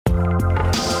Hey,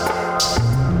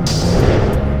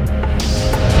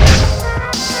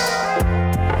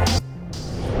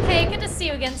 good to see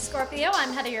you again, Scorpio.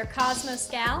 I'm Heather, your Cosmos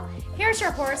gal. Here's your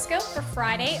horoscope for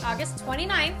Friday, August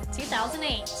 29th,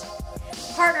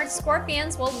 2008. Partnered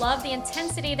Scorpions will love the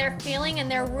intensity they're feeling in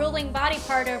their ruling body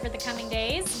part over the coming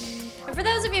days. And for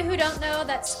those of you who don't know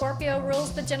that Scorpio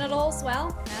rules the genitals,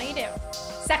 well, now you do.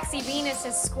 Sexy Venus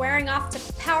is squaring off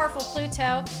to powerful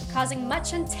Pluto, causing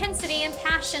much intensity and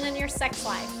passion in your sex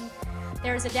life.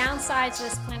 There is a downside to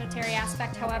this planetary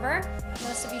aspect, however.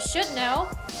 Most of you should know.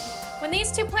 When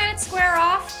these two planets square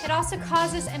off, it also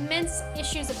causes immense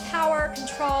issues of power,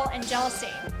 control, and jealousy.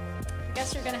 I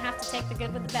guess you're going to have to take the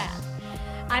good with the bad.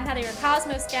 I'm Heather, your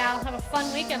Cosmos gal. Have a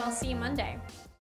fun weekend. I'll see you Monday.